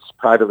 And they would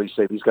privately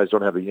say, these guys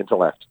don't have the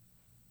intellect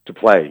to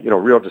play,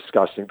 real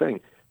disgusting thing.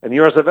 And the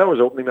USFL was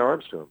opening their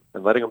arms to them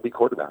and letting them be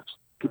quarterbacks.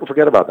 People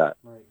forget about that.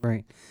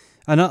 Right.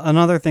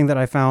 Another thing that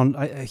I found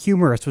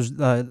humorous was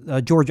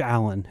George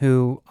Allen,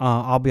 who,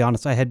 I'll be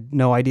honest, I had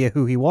no idea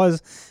who he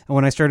was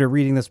when I started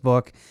reading this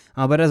book.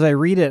 But as I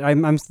read it,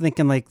 I'm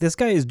thinking, like, this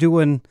guy is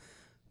doing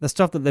the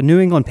stuff that the New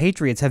England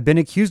Patriots have been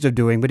accused of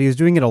doing, but he was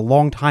doing it a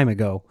long time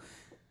ago.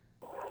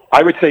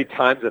 I would say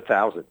times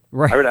 1,000.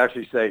 Right. I would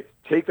actually say,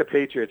 take the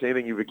Patriots,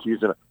 anything you've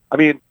accused him of. I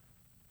mean,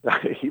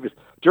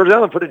 George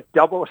Allen put a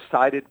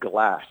double-sided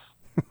glass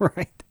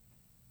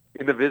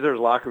in the visitors'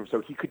 locker room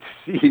so he could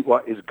see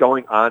what is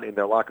going on in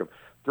their locker room.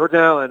 George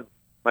Allen,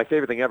 my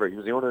favorite thing ever, he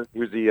was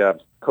the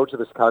coach of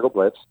the Chicago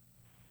Blitz.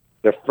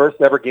 Their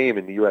first ever game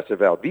in the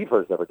USFL, the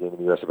first ever game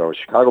in the USFL was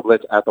Chicago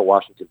Blitz at the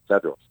Washington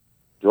Federals.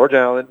 George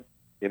Allen,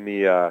 in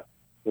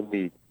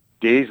the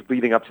days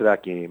leading up to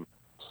that game,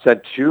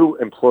 sent 2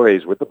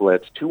 employees with the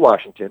Blitz to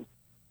Washington,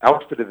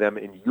 outfitted them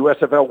in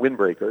USFL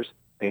windbreakers,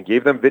 and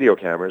gave them video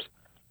cameras,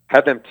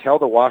 had them tell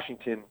the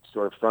Washington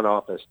sort of front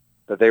office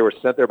that they were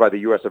sent there by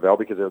the USFL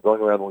because they were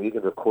going around the league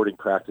and recording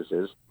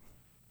practices,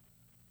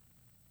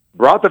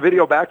 brought the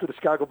video back to the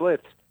Chicago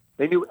Blitz.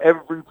 They knew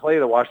every play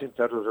the Washington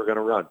Federals were going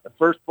to run. The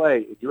first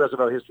play in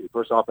USFL history,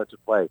 first offensive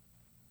play,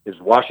 is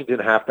Washington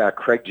halfback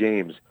Craig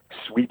James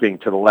sweeping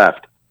to the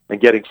left and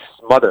getting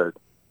smothered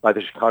by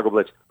the Chicago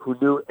Blitz, who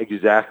knew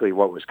exactly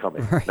what was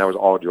coming. Right. And that was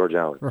all George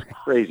Allen. Right.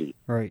 Crazy.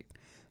 Right.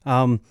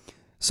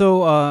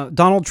 So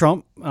Donald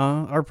Trump,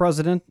 our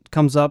president,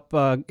 comes up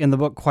in the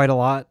book quite a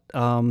lot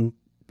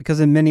because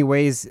in many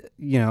ways,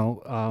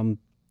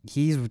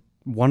 he's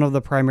one of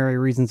the primary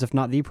reasons, if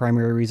not the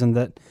primary reason,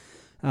 that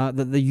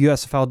the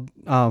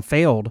USFL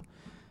failed.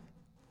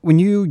 When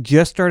you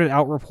just started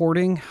out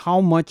reporting, how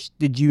much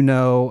did you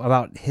know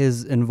about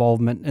his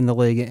involvement in the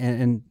league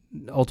and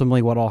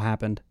ultimately what all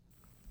happened?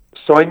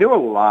 So I knew a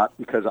lot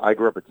because I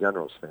grew up a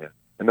Generals fan.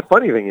 And the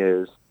funny thing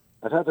is,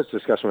 I've had this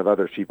discussion with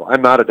other people.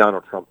 I'm not a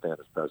Donald Trump fan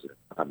as president.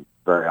 I'm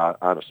very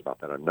honest about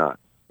that. I'm not.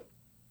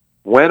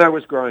 When I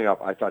was growing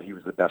up, I thought he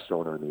was the best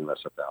owner in the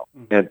USFL.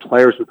 And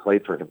players who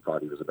played for him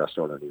thought he was the best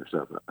owner in the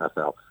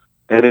USFL.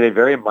 And in a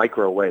very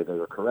micro way, they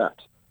were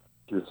correct.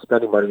 He was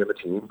spending money on the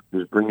team. He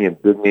was bringing in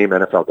big-name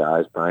NFL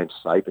guys, Brian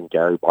Sipe and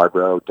Gary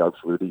Barbaro, Doug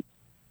Flutie.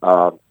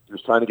 He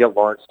was trying to get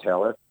Lawrence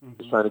Taylor.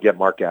 He was trying to get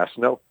Mark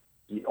Gastineau.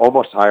 He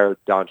almost hired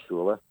Don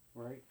Shula.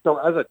 Right. So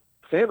as a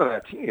fan of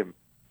that team,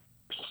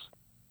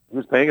 he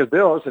was paying his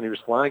bills and he was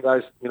flying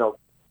guys,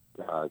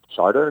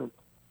 charter, and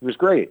he was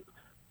great.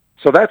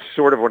 So that's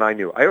sort of what I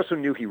knew. I also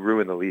knew he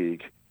ruined the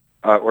league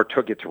or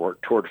took it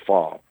toward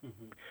fall.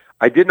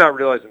 I did not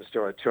realize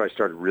until I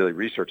started really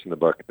researching the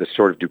book the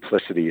sort of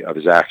duplicity of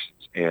his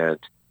actions and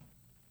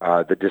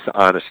the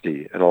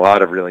dishonesty and a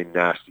lot of really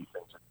nasty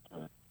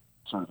things,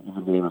 sort of in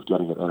the name of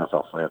getting an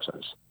NFL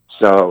franchise.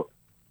 So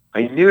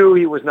I knew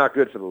he was not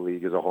good for the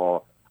league as a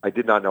whole. I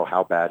did not know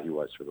how bad he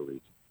was for the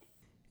league.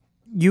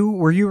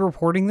 Were you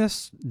reporting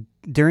this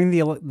during the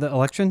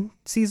election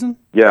season?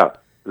 Yeah,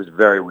 it was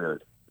very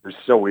weird. It was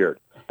so weird.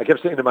 I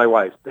kept saying to my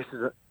wife, "This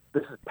is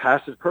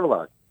past his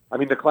prologue." I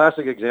mean, the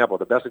classic example,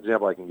 the best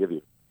example I can give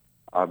you,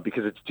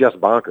 because it's just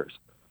bonkers.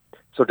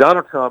 So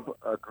Donald Trump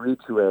agreed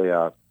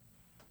to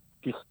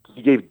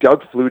he gave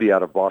Doug Flutie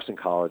out of Boston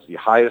College the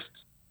highest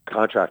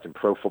contract in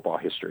pro football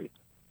history.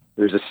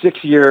 There's a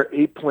 6-year,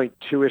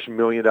 $8.2-ish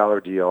million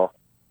deal.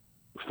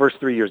 First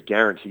 3 years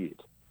guaranteed.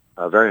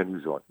 Very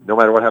unusual. No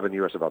matter what happened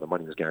in the USFL, the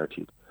money was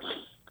guaranteed.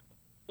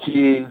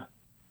 He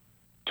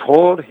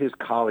told his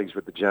colleagues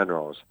with the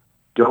Generals,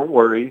 "Don't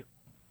worry,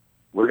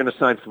 we're going to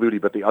sign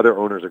Flutie, but the other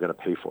owners are going to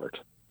pay for it."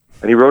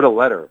 And he wrote a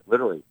letter,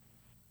 literally,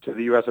 to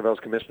the USFL's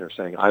commissioner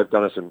saying, "I've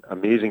done us an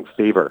amazing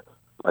favor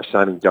by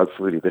signing Doug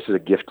Flutie. This is a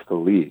gift to the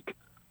league.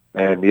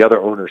 And the other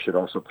owners should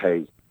also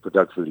pay for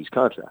Doug Flutie's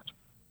contract."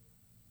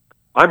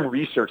 I'm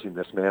researching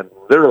this, man,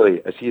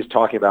 literally, as he is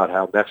talking about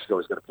how Mexico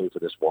is going to pay for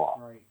this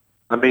wall. Right.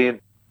 I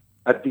mean,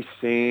 at the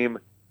same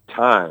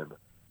time,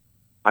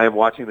 I am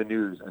watching the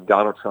news and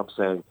Donald Trump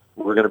saying,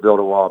 "We're going to build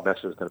a wall,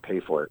 Mexico's going to pay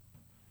for it."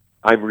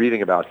 I'm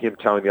reading about him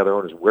telling the other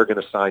owners, "We're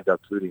going to sign Doug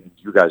Flutie and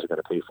you guys are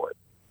going to pay for it."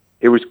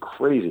 It was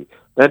crazy.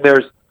 Then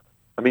there's,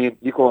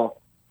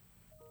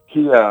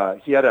 he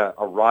had a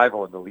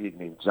rival in the league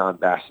named John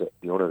Bassett,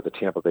 the owner of the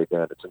Tampa Bay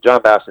Bandits. And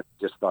John Bassett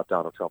just thought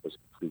Donald Trump was a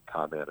complete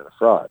con man and a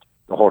fraud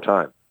the whole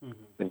time.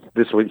 Mm-hmm.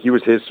 And he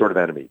was his sort of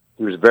enemy.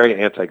 He was very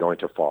anti-going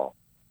to fall.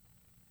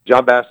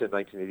 John Bassett in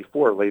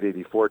 1984, late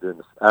 84,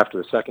 after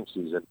the second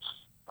season,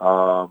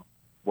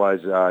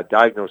 was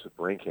diagnosed with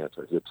brain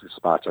cancer. He had 2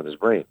 spots on his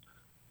brain.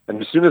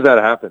 And as soon as that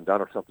happened,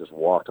 Donald Trump just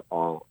walked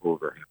all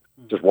over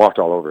him. Just walked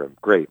all over him.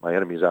 Great, my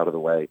enemy's out of the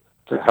way.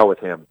 To hell with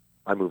him.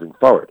 I'm moving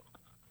forward.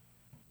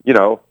 You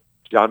know,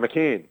 John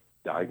McCain,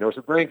 diagnosed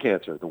with brain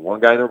cancer. The one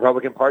guy in the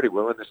Republican Party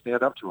willing to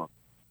stand up to him.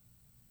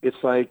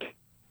 It's like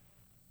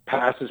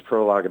past his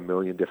prologue a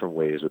million different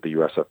ways with the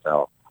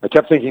USFL. I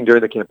kept thinking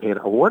during the campaign,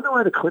 I wonder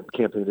why the Clinton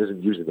campaign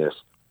isn't using this.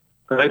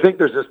 And I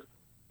think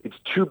it's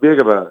too big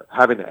of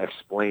having to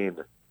explain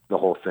the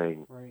whole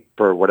thing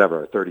for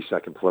whatever, a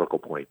 30-second political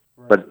point.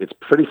 Right. But it's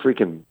pretty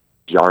freaking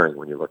jarring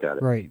when you look at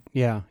it. Right.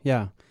 Yeah.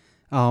 Yeah.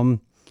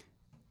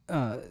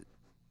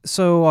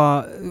 So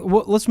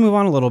let's move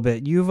on a little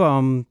bit. You've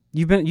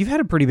had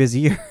a pretty busy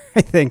year,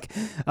 I think,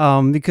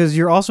 because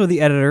you're also the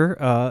editor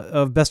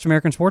of Best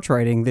American Sports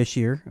Writing this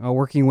year,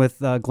 working with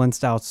Glenn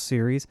Stout's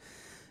series.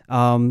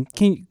 Can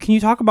you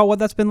talk about what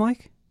that's been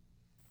like?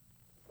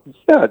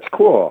 Yeah, it's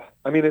cool.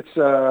 I mean, it's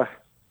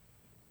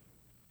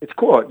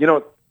cool. You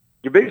know,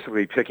 you're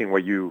basically picking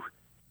what you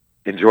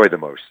enjoy the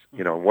most.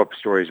 You know, what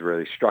stories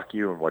really struck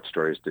you and what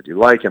stories did you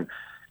like. And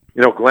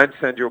you know, Glenn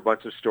sends you a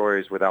bunch of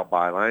stories without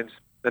bylines.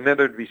 And then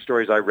there'd be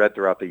stories I read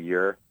throughout the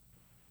year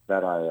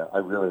that I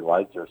really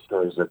liked, or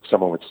stories that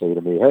someone would say to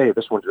me, "Hey,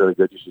 this one's really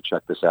good. You should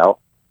check this out."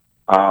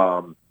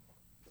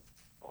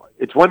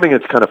 It's one thing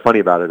that's kind of funny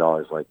about it all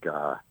is like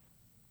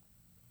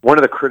one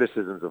of the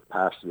criticisms of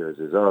past years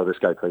is, "Oh, this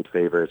guy played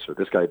favorites," or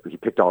 "This guy, he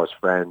picked all his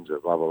friends," or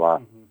blah, blah, blah.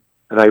 Mm-hmm.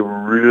 And I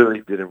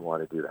really didn't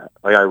want to do that.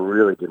 Like, I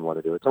really didn't want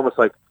to do it. It's almost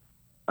like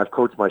I've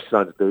coached my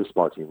son's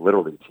baseball team,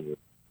 Little League team.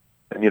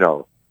 And, you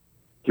know,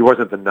 he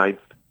wasn't the 9th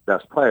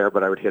best player,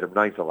 but I would hit him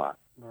 9th a lot.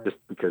 Right. Just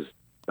because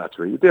that's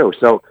what you do.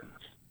 So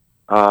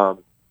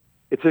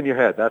it's in your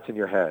head. That's in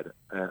your head.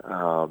 And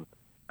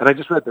I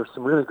just read there's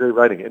some really great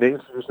writing. And it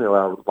introduced me to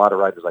a lot of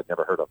writers I'd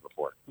never heard of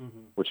before,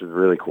 which is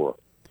really cool.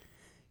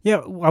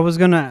 Yeah, I was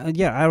gonna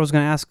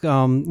ask.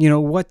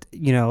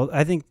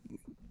 I think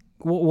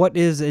what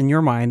is in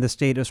your mind the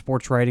state of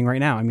sports writing right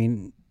now? I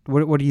mean,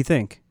 what do you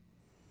think?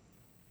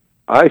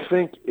 I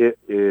think it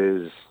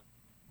is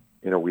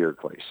in a weird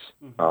place.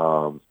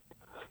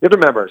 You have to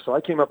remember, so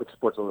I came up at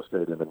Sports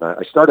Illustrated, and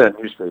I started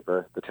a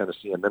newspaper, the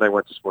Tennessee, and then I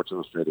went to Sports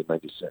Illustrated in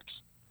 '96.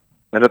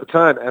 And at the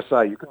time,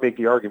 SI, you could make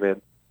the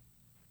argument,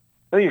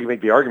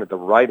 the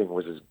writing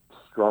was as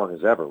strong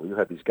as ever. You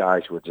had these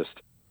guys who were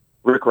just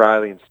Rick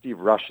Riley and Steve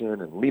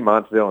Rushin and Lee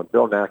Montville and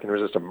Bill Nack, and there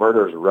was just a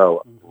murderer's row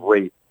of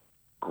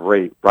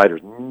great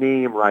writers,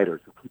 name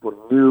writers, who people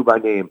knew by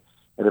name.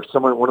 And if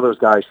one of those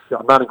guys,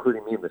 I'm not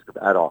including me in this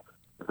at all,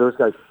 if those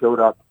guys showed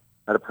up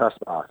at a press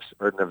box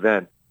or at an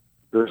event,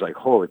 it was like,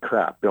 holy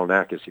crap, Bill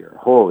Nack is here.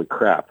 Holy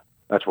crap,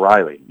 that's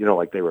Riley. You know,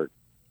 like they weren't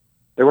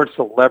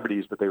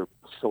celebrities, but they were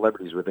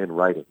celebrities within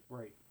writing.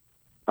 Right.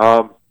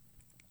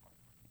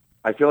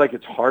 I feel like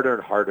it's harder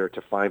and harder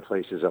to find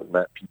places that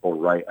let people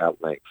write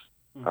at length,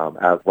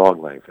 at long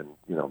length. And,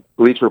 you know,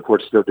 Bleacher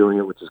Report's still doing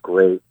it, which is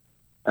great.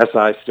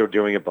 SI's still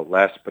doing it, but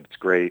less, but it's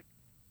great.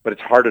 But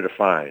it's harder to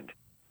find.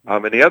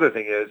 And the other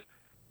thing is,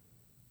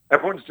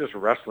 everyone's just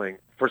wrestling,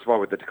 first of all,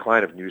 with the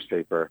decline of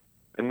newspaper.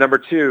 And number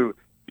two,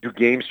 do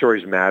game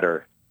stories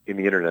matter in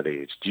the internet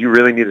age? Do you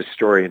really need a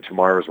story in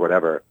tomorrow's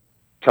whatever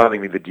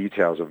telling me the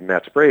details of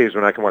Mets Braves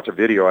when I can watch a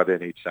video of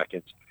it in 8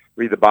 seconds,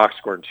 read the box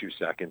score in 2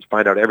 seconds,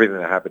 find out everything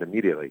that happened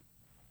immediately.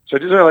 So I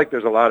just feel like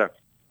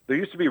there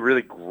used to be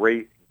really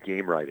great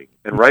game writing,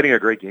 and writing a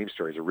great game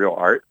story is a real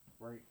art.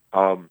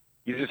 Right.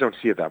 You just don't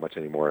see it that much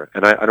anymore,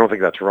 and I don't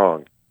think that's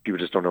wrong. People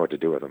just don't know what to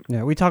do with them.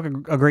 Yeah, we talk a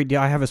great deal.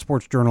 I have a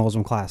sports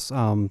journalism class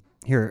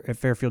here at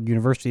Fairfield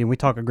University, and we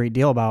talk a great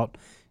deal about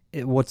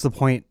what's the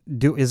point.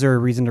 Is there a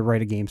reason to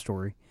write a game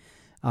story?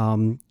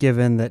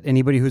 Given that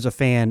anybody who's a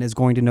fan is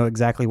going to know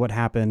exactly what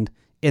happened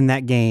in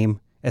that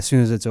game as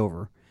soon as it's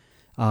over.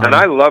 And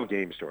I love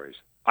game stories.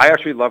 I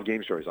actually love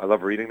game stories. I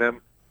love reading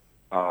them.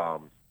 I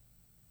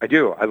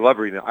do. I love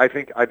reading them.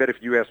 I bet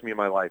if you asked me in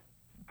my life,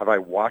 have I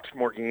watched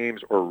more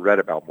games or read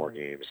about more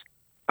games?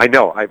 I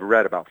know I've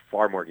read about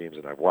far more games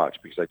than I've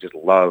watched because I just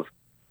love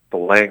the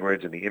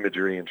language and the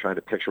imagery and trying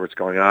to picture what's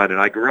going on. And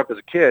I grew up as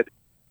a kid.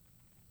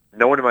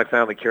 No one in my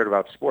family cared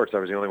about sports. I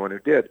was the only one who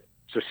did.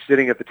 So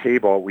sitting at the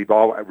table, we'd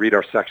all read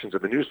our sections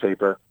of the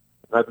newspaper.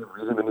 And I'd be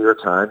reading the New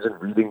York Times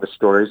and reading the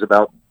stories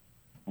about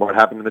what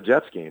happened in the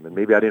Jets game. And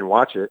maybe I didn't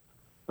watch it,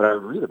 but I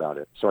would read about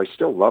it. So I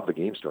still love the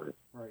game story.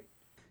 Right.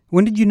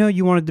 When did you know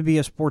you wanted to be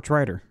a sports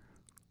writer?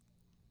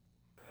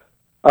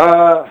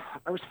 I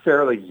was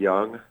fairly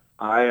young.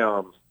 I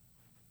wrote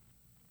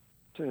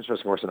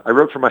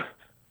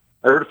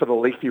for the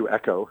Lakeview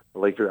Echo, the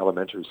Lakeview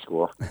Elementary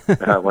School,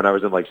 when I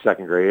was in like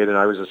second grade, and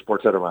I was a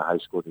sports editor of my high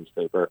school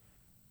newspaper.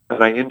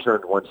 And I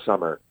interned one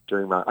summer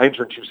I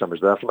interned 2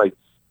 summers, but after my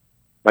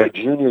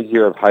junior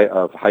year of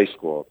high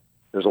school,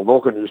 there's a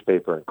local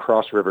newspaper in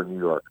Cross River, New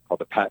York, called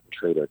the Patent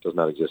Trader. It does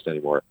not exist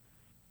anymore.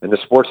 And the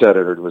sports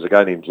editor was a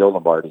guy named Joe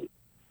Lombardi,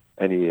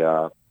 and he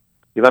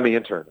let me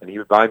intern, and he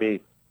would let me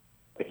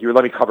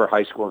cover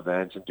high school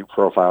events and do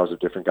profiles of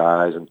different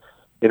guys, and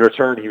in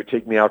return, he would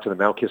take me out to the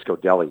Mount Kisco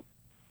Deli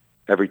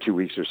every 2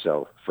 weeks or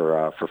so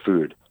for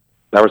food.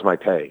 That was my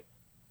pay,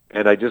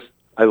 and I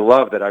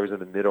love that I was in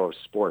the middle of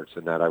sports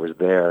and that I was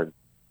there.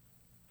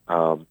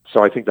 So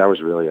I think that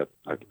was really a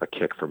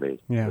kick for me.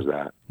 Yeah. Was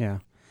that? Yeah.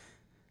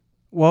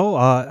 Well,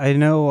 I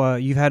know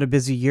you've had a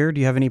busy year. Do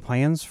you have any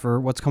plans for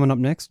what's coming up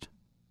next?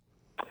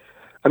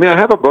 I mean, I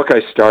have a book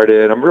I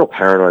started. I'm real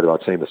paranoid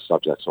about saying the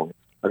subject, so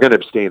I'm going to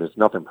abstain. It's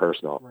nothing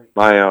personal.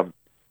 Right.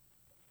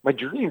 My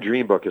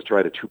dream book is to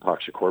write a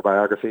Tupac Shakur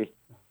biography,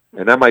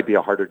 and that might be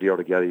a harder deal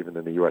to get even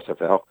than the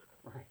USFL.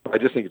 But I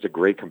just think it's a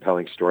great,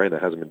 compelling story, and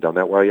that hasn't been done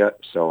that well yet.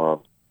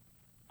 So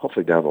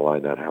hopefully down the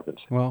line that happens.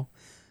 Well,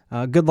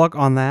 good luck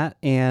on that.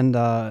 And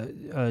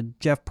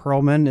Jeff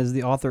Pearlman is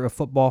the author of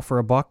Football for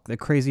a Buck, The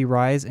Crazy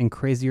Rise and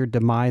Crazier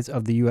Demise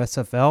of the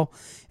USFL.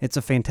 It's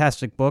a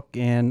fantastic book,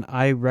 and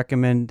I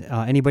recommend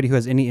anybody who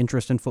has any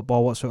interest in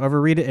football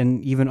whatsoever read it,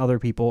 and even other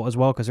people as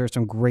well, because there's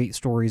some great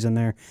stories in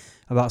there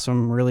about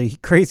some really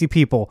crazy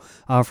people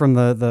from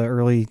the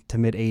early to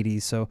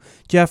mid-'80s. So,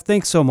 Jeff,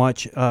 thanks so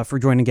much for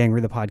joining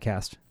Gangrey, the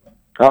podcast.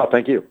 Oh,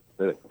 thank you.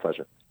 Really,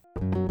 pleasure.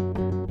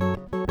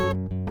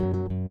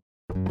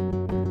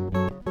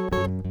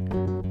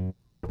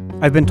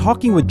 I've been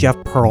talking with Jeff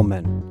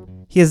Pearlman.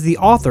 He is the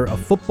author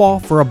of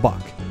Football for a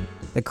Buck,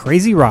 The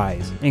Crazy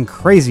Rise and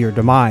Crazier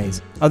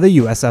Demise of the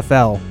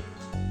USFL.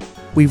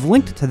 We've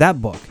linked to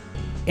that book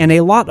and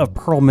a lot of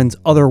Pearlman's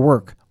other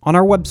work on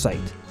our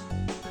website.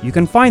 You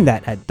can find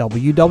that at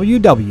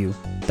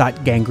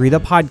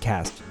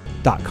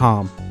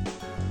www.gangreythepodcast.com.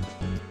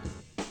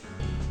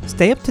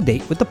 Stay up to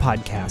date with the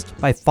podcast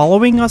by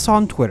following us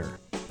on Twitter.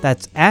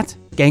 That's at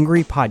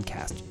Gangrey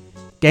Podcast.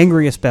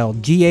 Gangrey is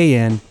spelled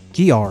Gangrey.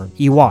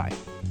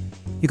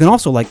 You can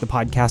also like the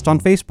podcast on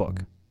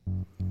Facebook.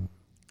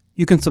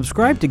 You can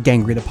subscribe to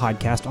Gangrey the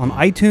Podcast on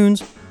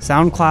iTunes,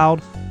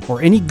 SoundCloud,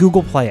 or any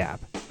Google Play app.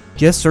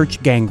 Just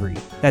search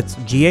Gangrey. That's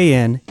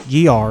Gangrey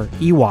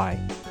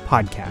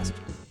Podcast.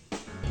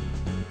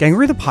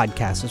 Gangrey the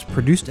Podcast is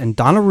produced in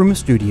Donnarumma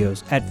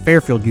Studios at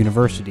Fairfield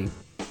University.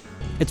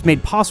 It's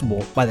made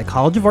possible by the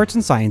College of Arts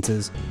and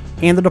Sciences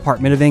and the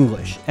Department of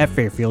English at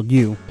Fairfield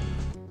U.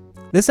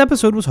 This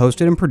episode was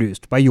hosted and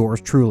produced by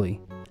yours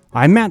truly.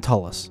 I'm Matt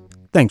Tullis.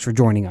 Thanks for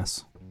joining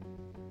us.